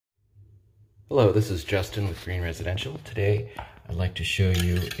Hello, this is Justin with Green Residential. Today I'd like to show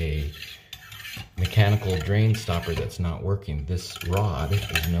you a mechanical drain stopper that's not working. This rod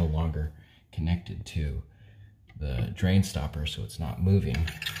is no longer connected to the drain stopper, so it's not moving.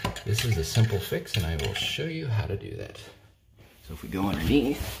 This is a simple fix and I will show you how to do that. So if we go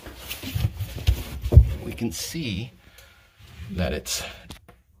underneath, we can see that it's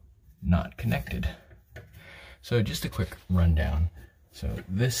not connected. So just a quick rundown. So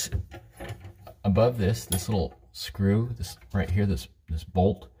this, above this little screw, this right here, this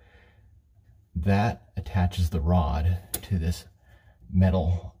bolt, that attaches the rod to this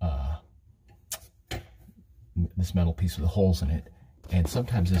metal piece with the holes in it, and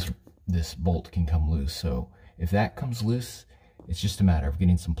sometimes this bolt can come loose. So if that comes loose, it's just a matter of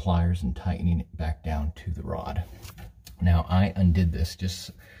getting some pliers and tightening it back down to the rod. Now I undid this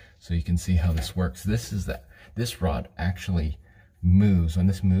just so you can see how this works. This rod actually moves. When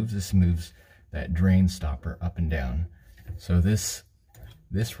this moves that drain stopper up and down. So this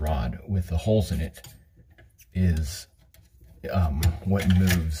rod with the holes in it is what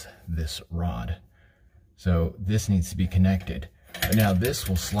moves this rod. So this needs to be connected. But now this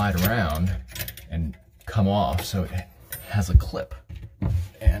will slide around and come off, so it has a clip.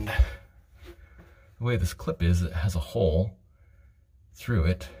 And the way this clip is, it has a hole through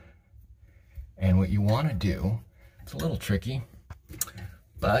it. And what you want to do, it's a little tricky,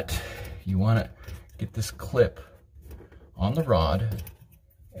 but you want to get this clip on the rod,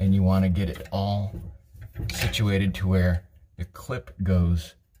 and you want to get it all situated to where the clip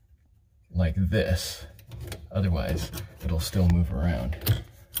goes like this. Otherwise, it'll still move around.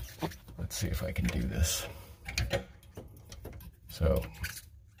 Let's see if I can do this. So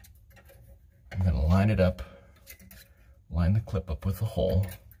I'm going to line it up, line the clip up with the hole,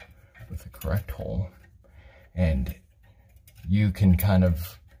 with the correct hole, and you can kind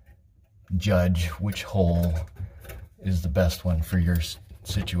of judge which hole is the best one for your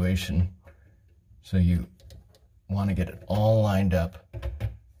situation. So you want to get it all lined up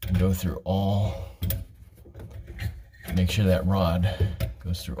and go through all, make sure that rod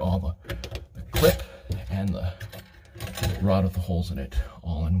goes through all the clip and the rod with the holes in it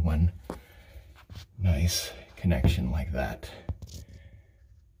all in one nice connection like that.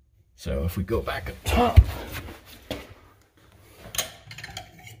 So if we go back up top,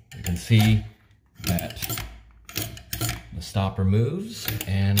 you can see that the stopper moves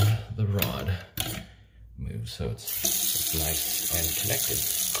and the rod moves, so it's nice and connected.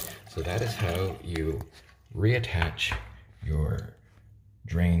 So that is how you reattach your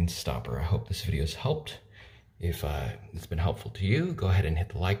drain stopper. I hope this video has helped. If it's been helpful to you, go ahead and hit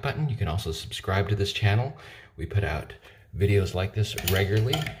the like button. You can also subscribe to this channel. We put out videos like this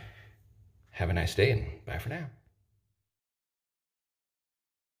regularly. Have a nice day and bye for now.